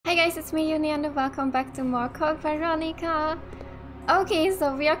Hi guys, it's me Yuni and welcome back to more Code Veronica. Okay,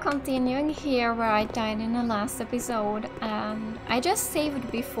 so we are continuing here where I died in the last episode, and I just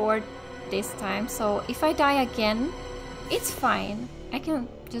saved before this time, so if I die again, it's fine. I can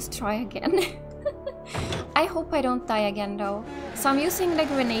just try again. I hope I don't die again though. So I'm using the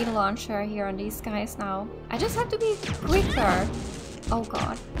grenade launcher here on these guys now. I just have to be quicker. Oh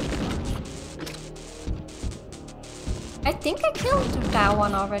god. I think I killed that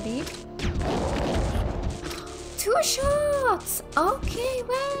one already. 2 shots! Okay,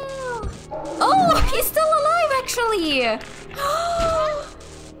 well... Oh, he's still alive actually!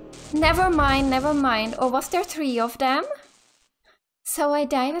 Never mind, never mind. Or was there 3 of them? So I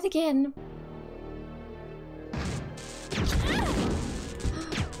died again.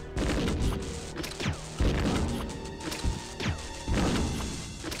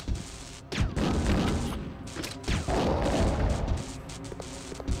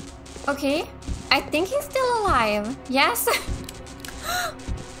 Okay, I think he's still alive. Yes.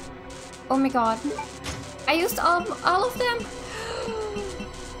 Oh my god. I used all of them.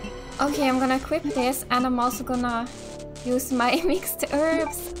 Okay, I'm gonna equip this and I'm also gonna use my mixed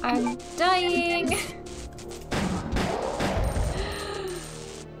herbs. I'm dying.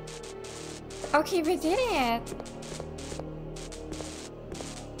 Okay, we did it.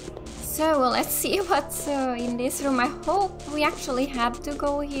 So let's see what's in this room. I hope we actually had to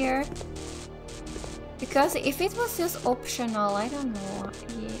go here. Because if it was just optional, I don't know.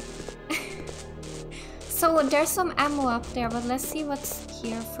 Yeah. So there's some ammo up there, but let's see what's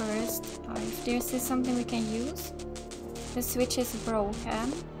here first. Or if there's something we can use. The switch is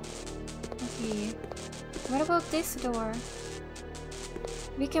broken. Okay. What about this door?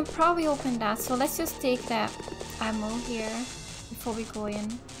 We can probably open that, so let's just take the ammo here before we go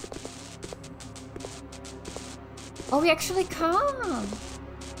in. Oh, we actually can!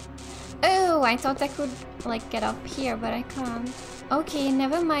 Oh, I thought I could, like, get up here, but I can't. Okay,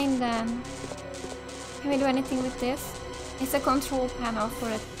 never mind then. Can we do anything with this? It's a control panel for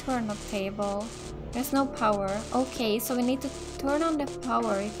a turntable. There's no power. Okay, so we need to turn on the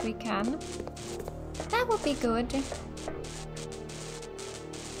power if we can. That would be good.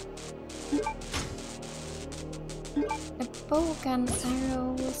 The bow gun,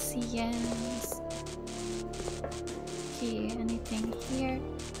 arrows, yes. Okay, anything here?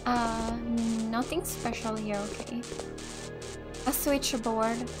 Nothing special here, okay. A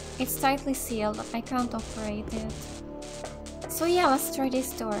switchboard. It's tightly sealed. I can't operate it. So yeah, let's try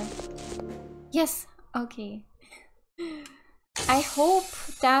this door. Yes, okay. I hope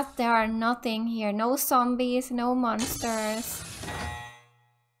that there are nothing here. No zombies, no monsters.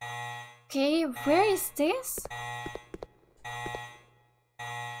 Okay, where is this?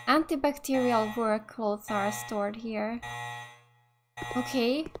 Antibacterial work clothes are stored here.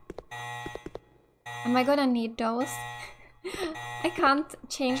 Okay. Am I gonna need those? I can't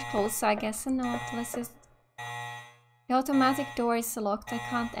change clothes, so I guess not. Let's just... The automatic door is locked. I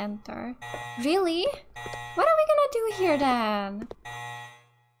can't enter. Really? What are we gonna do here then?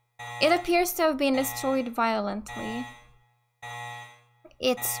 It appears to have been destroyed violently.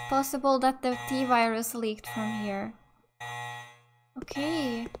 It's possible that the T-virus leaked from here.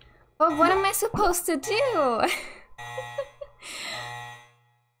 Okay. But what am I supposed to do?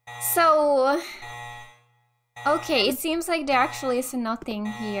 So... Okay, it seems like there actually is nothing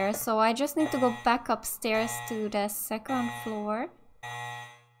here, so I just need to go back upstairs to the 2nd floor.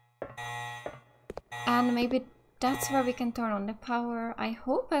 And maybe that's where we can turn on the power. I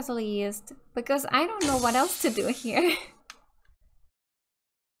hope at least, because I don't know what else to do here.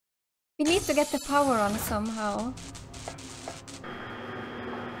 We need to get the power on somehow.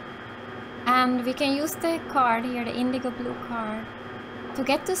 And we can use the card here, the indigo blue card, to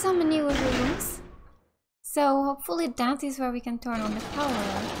get to some new rooms. So hopefully that is where we can turn on the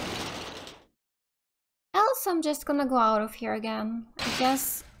power. Else I'm just gonna go out of here again. I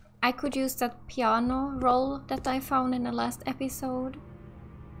guess I could use that piano roll that I found in the last episode.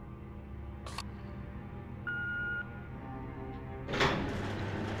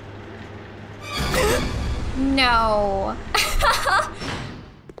 No!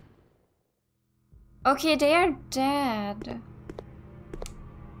 Okay, they are dead.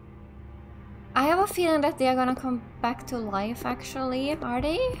 I have a feeling that they are gonna come back to life actually. Are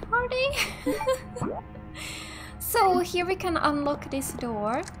they? Are they? So here we can unlock this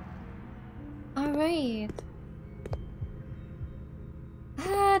door. Alright.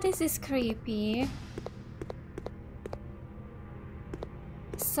 Ah, this is creepy.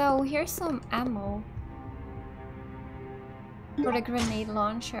 So here's some ammo. For the grenade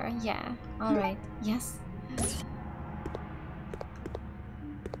launcher. Yeah. Alright. Yes.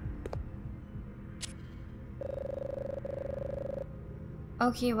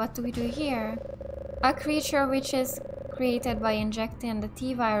 Okay, what do we do here? A creature which is created by injecting the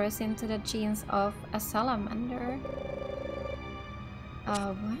T-virus into the genes of a salamander.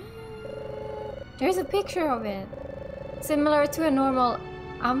 What? There's a picture of it. Similar to a normal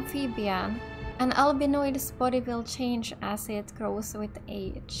amphibian, an albinoid's body will change as it grows with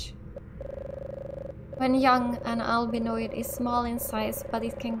age. When young, an albinoid is small in size, but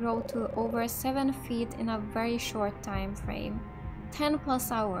it can grow to over 7 feet in a very short time frame. 10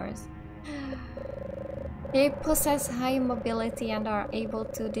 plus hours. They possess high mobility and are able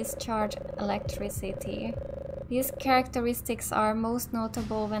to discharge electricity. These characteristics are most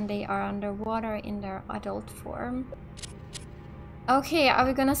notable when they are underwater in their adult form. Okay, are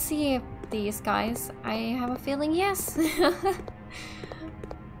we gonna see these guys? I have a feeling yes.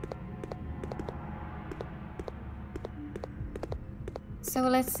 So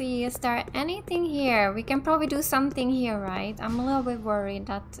let's see, is there anything here? We can probably do something here, right? I'm a little bit worried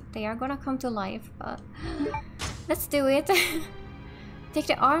that they are gonna come to life, but let's do it. Take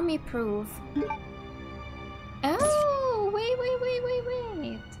the army proof. Oh,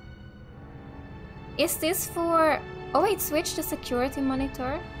 wait. Is this for... Oh wait, switch the security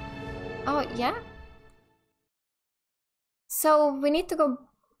monitor. Oh, yeah. So we need to go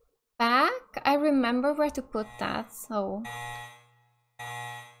back. I remember where to put that, so...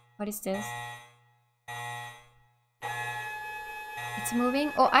 What is this? It's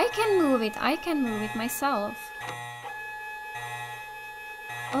moving? Oh, I can move it. I can move it myself.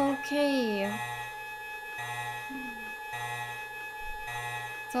 Okay.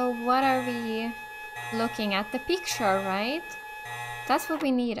 So what are we looking at? The picture, right? That's what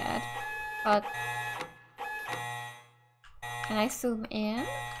we needed. But... Can I zoom in?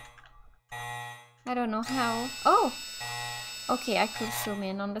 I don't know how. Oh! Okay, I could zoom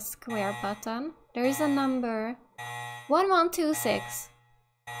in on the square button. There is a number 1126.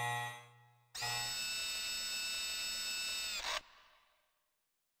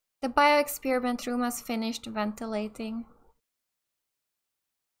 The bioexperiment room has finished ventilating.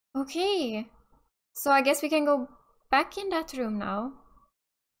 Okay, so I guess we can go back in that room now.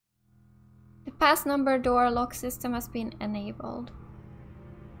 The pass number door lock system has been enabled.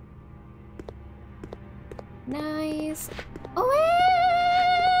 Nice. Oh,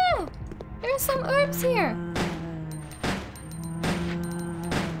 there's some herbs here.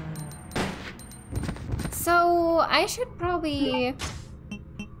 So I should probably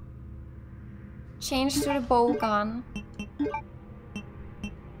change to the bow gun.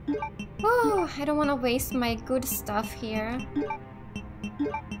 Oh, I don't want to waste my good stuff here.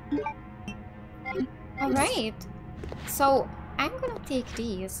 Alright. So I'm gonna take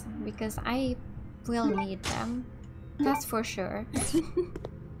these because I will need them. That's for sure.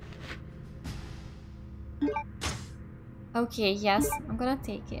 Okay, yes, I'm gonna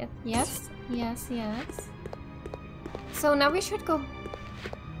take it. Yes. So now we should go...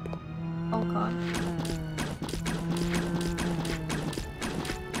 Oh god.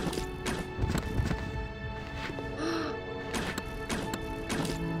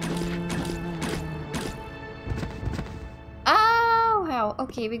 Oh, wow.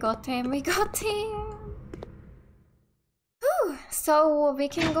 Okay, we got him. Whew. So we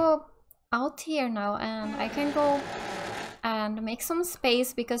can go out here now, and I can go and make some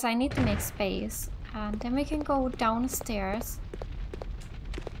space because I need to make space. And then we can go downstairs.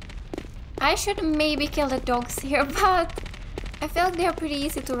 I should maybe kill the dogs here, but I feel like they're pretty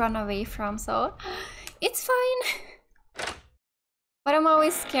easy to run away from, so it's fine. But I'm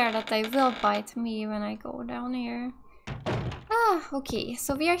always scared that they will bite me when I go down here. Ah, okay,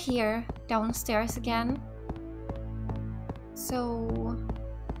 so we are here, downstairs again. So...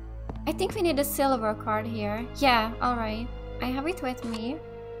 I think we need a silver card here. Yeah, alright. I have it with me.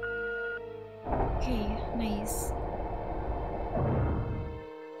 Okay, nice.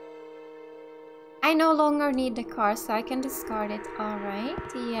 I no longer need the car, so I can discard it. Alright,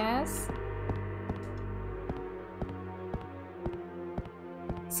 yes.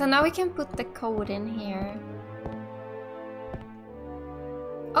 So now we can put the code in here.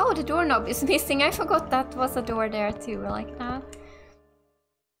 Oh, the doorknob is missing. I forgot that was a door there too, like that.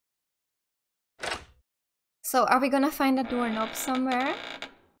 So are we gonna find a doorknob somewhere?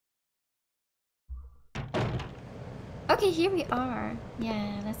 Okay, here we are.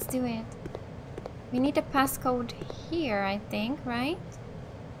 Yeah, let's do it. We need a passcode here, I think, right?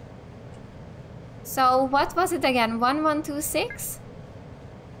 So what was it again? 1126?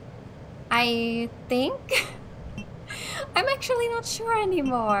 I think? I'm actually not sure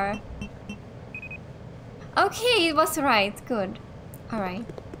anymore. Okay, it was right. Good. Alright.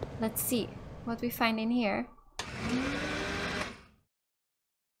 Let's see what we find in here.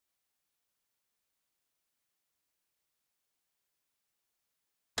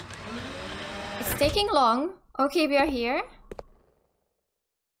 taking long. Okay, we are here.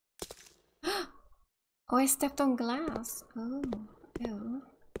 Oh, I stepped on glass. Oh, ew.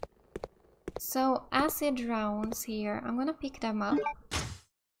 So, acid rounds here. I'm gonna pick them up.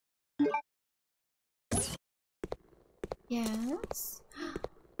 Yes.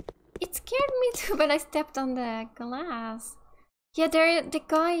 It scared me too when I stepped on the glass. Yeah, there the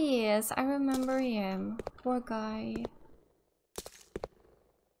guy is. I remember him. Poor guy.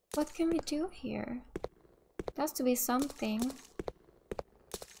 What can we do here? There has to be something.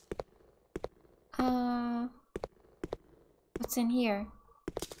 What's in here?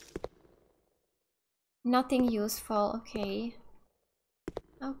 Nothing useful, okay.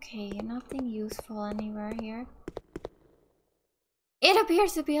 Okay, nothing useful anywhere here. It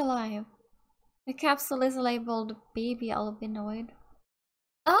appears to be alive. The capsule is labeled baby albinoid.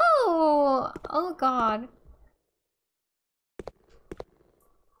 Oh! Oh god.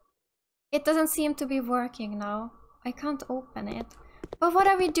 It doesn't seem to be working now. I can't open it. But what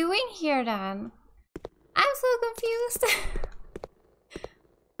are we doing here then? I'm so confused.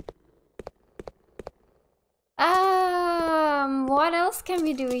 What else can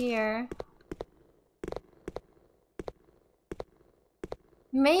we do here?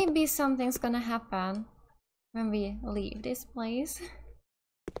 Maybe something's gonna happen when we leave this place.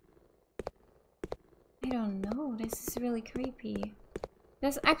 I don't know, this is really creepy.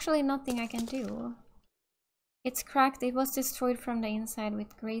 There's actually nothing I can do. It's cracked, it was destroyed from the inside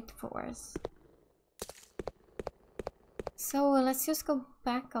with great force. So let's just go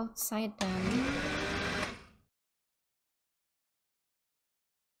back outside then.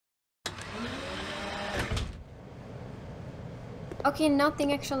 Okay,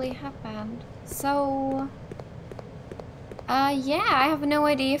 nothing actually happened. So... yeah, I have no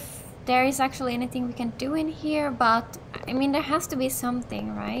idea if there is actually anything we can do in here, but I mean, there has to be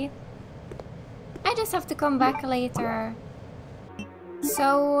something, right? I just have to come back later.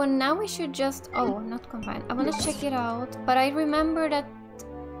 So now we should just... Oh, not combine. I want to check it out, but I remember that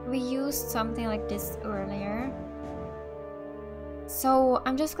we used something like this earlier. So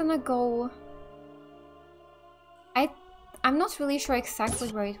I'm just gonna go... I'm not really sure exactly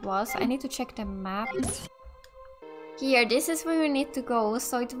where it was. I need to check the map. Here, this is where we need to go.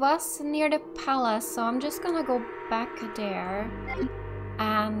 So it was near the palace, so I'm just gonna go back there.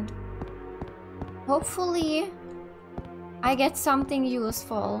 And hopefully I get something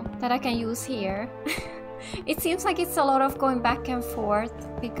useful that I can use here. It seems like it's a lot of going back and forth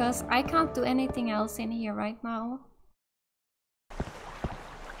because I can't do anything else in here right now.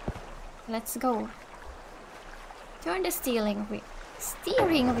 Let's go. Turn the steering wheel.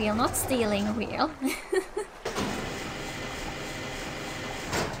 Steering wheel, not stealing wheel.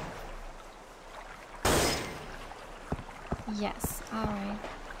 Yes, alright.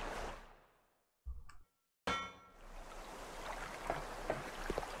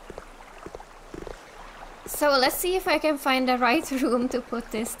 So let's see if I can find the right room to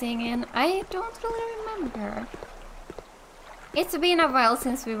put this thing in. I don't really remember. It's been a while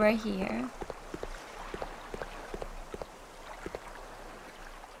since we were here.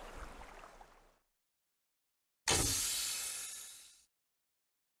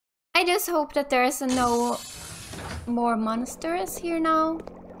 I just hope that there's no more monsters here now.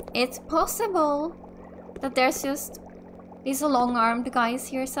 It's possible that there's just these long-armed guys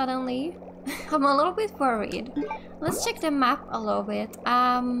here suddenly. I'm a little bit worried. Let's check the map a little bit.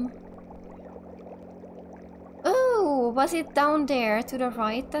 Oh, was it down there to the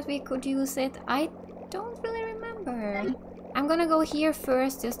right that we could use it? I don't really remember. I'm gonna go here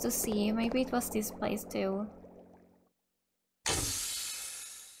first just to see. Maybe it was this place too.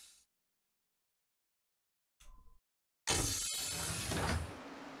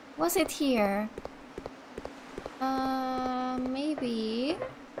 Was it here? Maybe.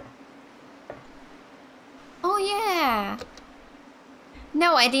 Oh yeah!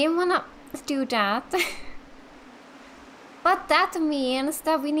 No, I didn't wanna do that. But that means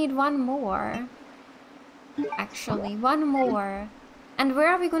that we need one more. Actually, one more. And where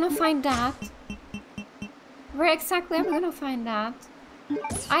are we gonna find that? Where exactly are we gonna find that?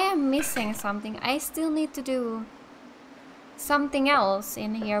 I am missing something. I still need to do something else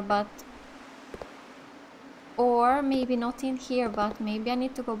in here, but... Or maybe not in here, but maybe I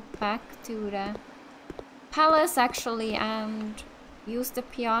need to go back to the palace actually and use the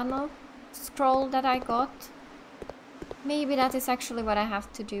piano scroll that I got. Maybe that is actually what I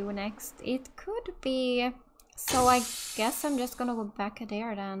have to do next. It could be. So I guess I'm just gonna go back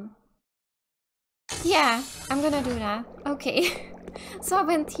there then. Yeah, I'm gonna do that. Okay. So I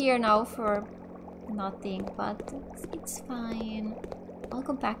went here now for nothing, but it's fine. I'll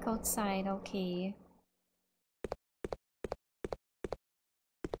go back outside, okay.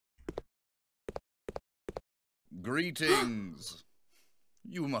 Greetings.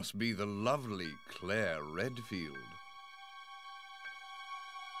 You must be the lovely Claire Redfield.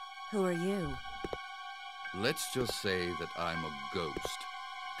 Who are you? Let's just say that I'm a ghost,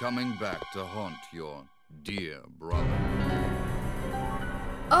 coming back to haunt your dear brother.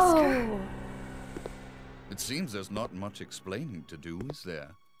 Oh! It seems there's not much explaining to do, is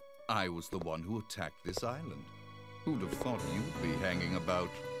there? I was the one who attacked this island. Who'd have thought you'd be hanging about?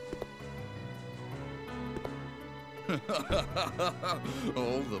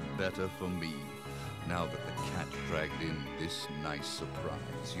 All the better for me. Now that the cat dragged in this nice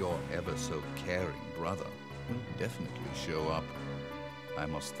surprise, your ever so caring brother will definitely show up. I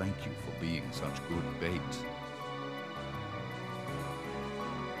must thank you for being such good bait.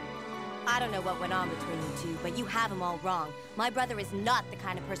 I don't know what went on between you two, but you have him all wrong. My brother is not the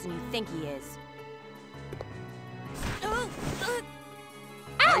kind of person you think he is.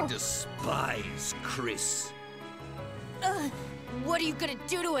 I despise Chris. What are you gonna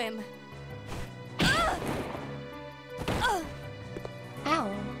do to him?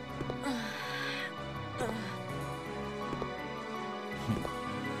 Ow.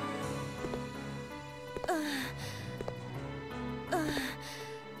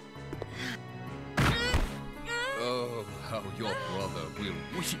 Oh, how your brother will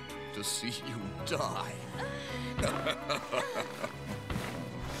weep to see you die.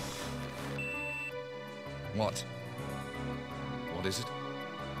 What? What is it?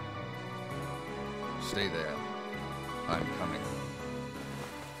 Stay there. I'm coming.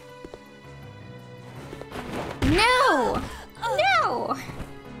 No! No!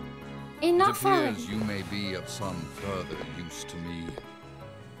 Enough It appears already. you may be of some further use to me.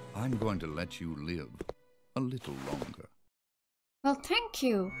 I'm going to let you live a little longer. Well, thank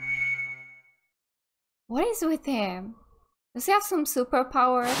you. What is with him? Does he have some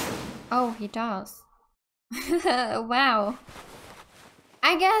superpowers? Oh, he does. Wow.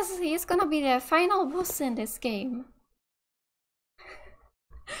 I guess he's gonna be the final boss in this game.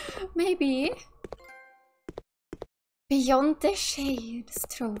 Maybe. Beyond the Shades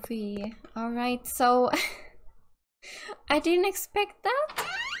trophy. Alright, so I didn't expect that.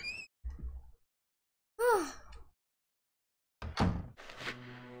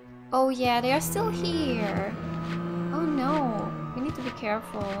 Oh yeah, they are still here. Oh no, we need to be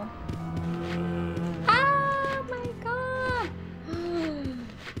careful. Ah, my god.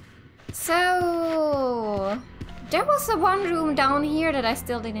 So there was a one room down here that I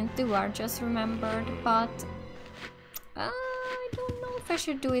still didn't do, I just remembered, but I don't know if I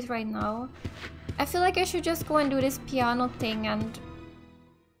should do it right now. I feel like I should just go and do this piano thing, and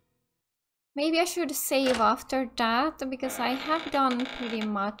maybe I should save after that, because I have done pretty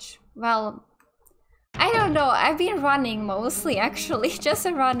much. Well, I don't know, I've been running mostly actually, just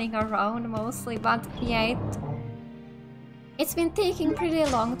running around mostly, but yeah, it's been taking pretty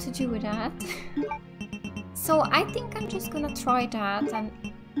long to do that. So I think I'm just gonna try that, and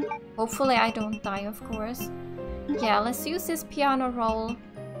hopefully I don't die, of course. Yeah, let's use this piano roll.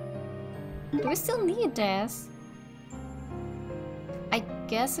 Do we still need this? I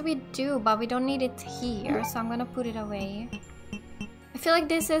guess we do, but we don't need it here, so I'm gonna put it away. I feel like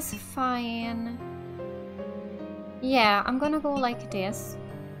this is fine. Yeah, I'm gonna go like this.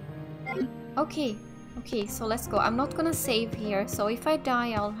 Okay, okay, so let's go. I'm not gonna save here, so if I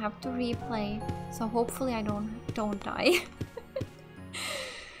die, I'll have to replay. So hopefully I don't die.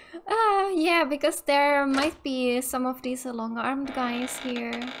 Yeah, because there might be some of these long-armed guys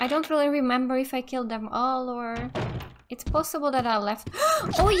here. I don't really remember if I killed them all, or it's possible that I left.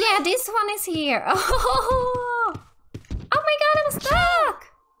 Oh yeah, this one is here. Oh my god, I'm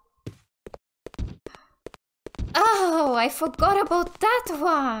stuck! Oh, I forgot about that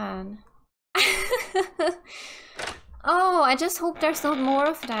one. Oh, I just hope there's not more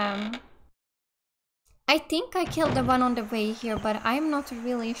of them. I think I killed the one on the way here, but I'm not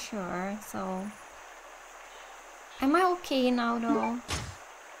really sure, so... Am I okay now, though?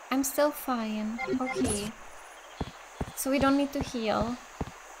 I'm still fine. Okay. So we don't need to heal.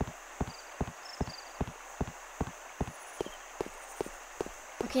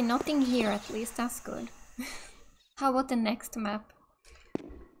 Okay, nothing here at least, that's good. How about the next map?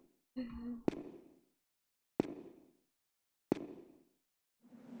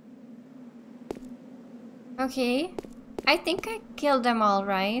 Okay, I think I killed them all,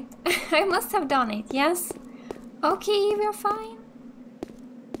 right? I must have done it, yes? Okay, we're fine.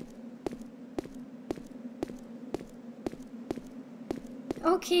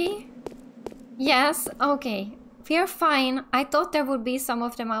 Okay. Yes, okay. We're fine. I thought there would be some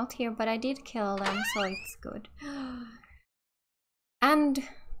of them out here, but I did kill them, so it's good. And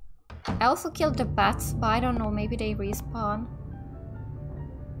I also killed the bats, but I don't know, maybe they respawn.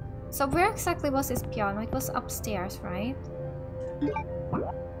 So where exactly was this piano? It was upstairs, right?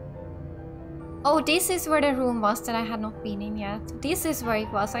 Oh, this is where the room was that I had not been in yet. This is where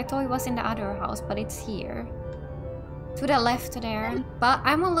it was. I thought it was in the other house, but it's here. To the left there. But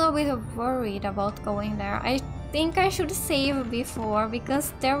I'm a little bit worried about going there. I think I should save before,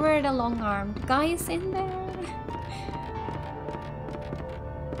 because there were the long-armed guys in there.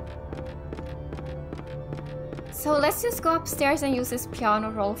 So let's just go upstairs and use this piano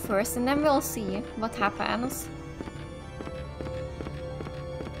roll first, and then we'll see what happens.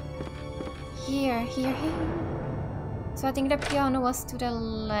 Here. So I think the piano was to the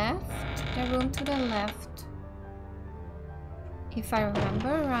left. The room to the left. If I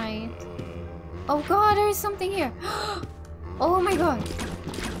remember right. Oh god, there is something here. Oh my god.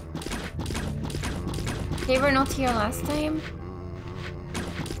 They were not here last time.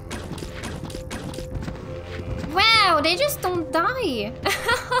 Wow, they just don't die.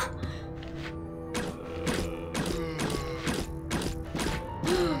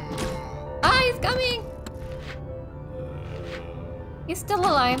 Ah, he's coming. He's still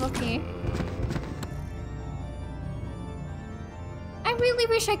alive, okay. I really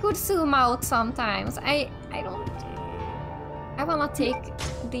wish I could zoom out sometimes. I wanna take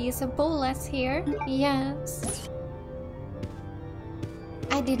these bullets here. Yes.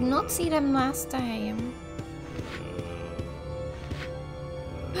 I did not see them last time.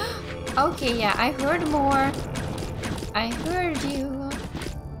 Okay, yeah, I heard more. I heard you.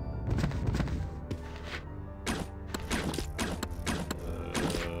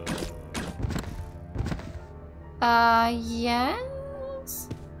 Yes.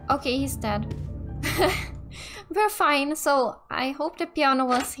 Okay, he's dead. We're fine, so I hope the piano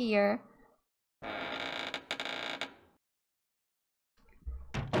was here.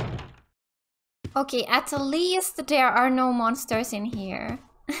 Okay, at least there are no monsters in here.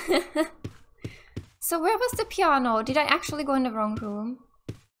 So where was the piano? Did I actually go in the wrong room?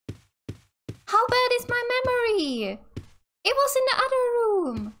 How bad is my memory? It was in the other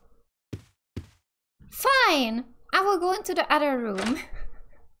room. Fine, I will go into the other room.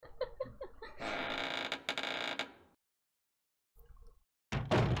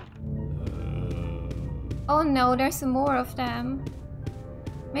 Oh no, there's more of them.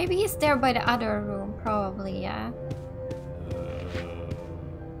 Maybe he's there by the other room, probably, yeah.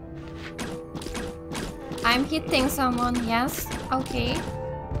 I'm hitting someone, yes, okay.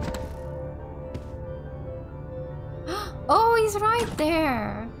 Oh, he's right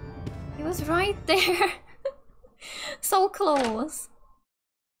there. He was right there. So close.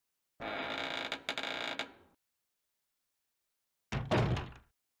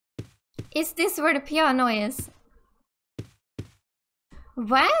 Is this where the piano is?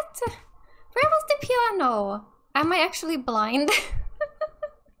 What? Where was the piano? Am I actually blind?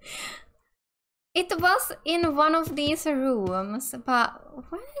 It was in one of these rooms, but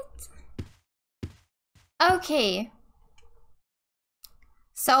what? Okay.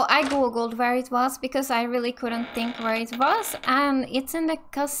 So I googled where it was because I really couldn't think where it was, and it's in the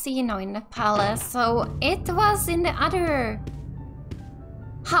casino in the palace. So it was in the other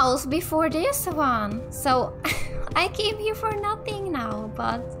house before this one. So I came here for nothing now,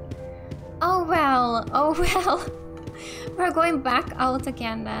 but oh well, oh well. We're going back out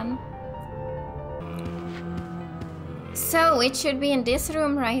again then. So it should be in this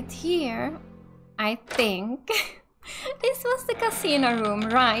room right here, I think. This was the casino room,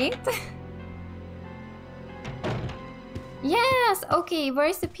 right? Yes, okay,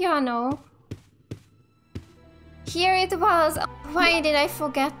 where's the piano? Here it was. Why did I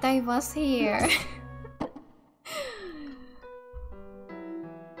forget I was here?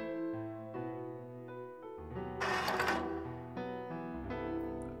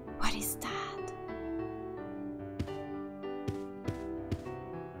 What is that?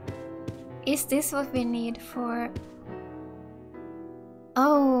 Is this what we need for...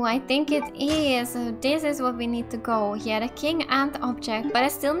 Oh, I think it is. So this is what we need to go. Yeah, the king and object, but I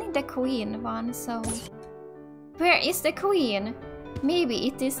still need the queen one, so... Where is the queen? Maybe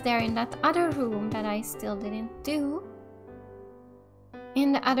it is there in that other room that I still didn't do.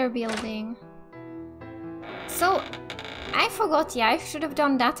 In the other building. So, I forgot, yeah, I should have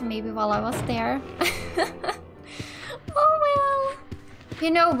done that maybe while I was there. Oh well.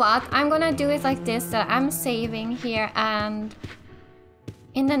 You know what? I'm gonna do it like this, that I'm saving here, and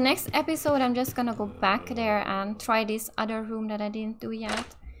in the next episode I'm just gonna go back there and try this other room that I didn't do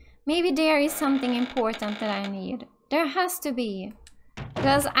yet. Maybe there is something important that I need. There has to be.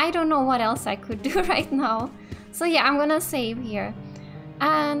 Because I don't know what else I could do right now. So yeah, I'm gonna save here.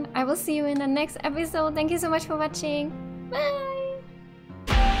 And I will see you in the next episode. Thank you so much for watching. Bye!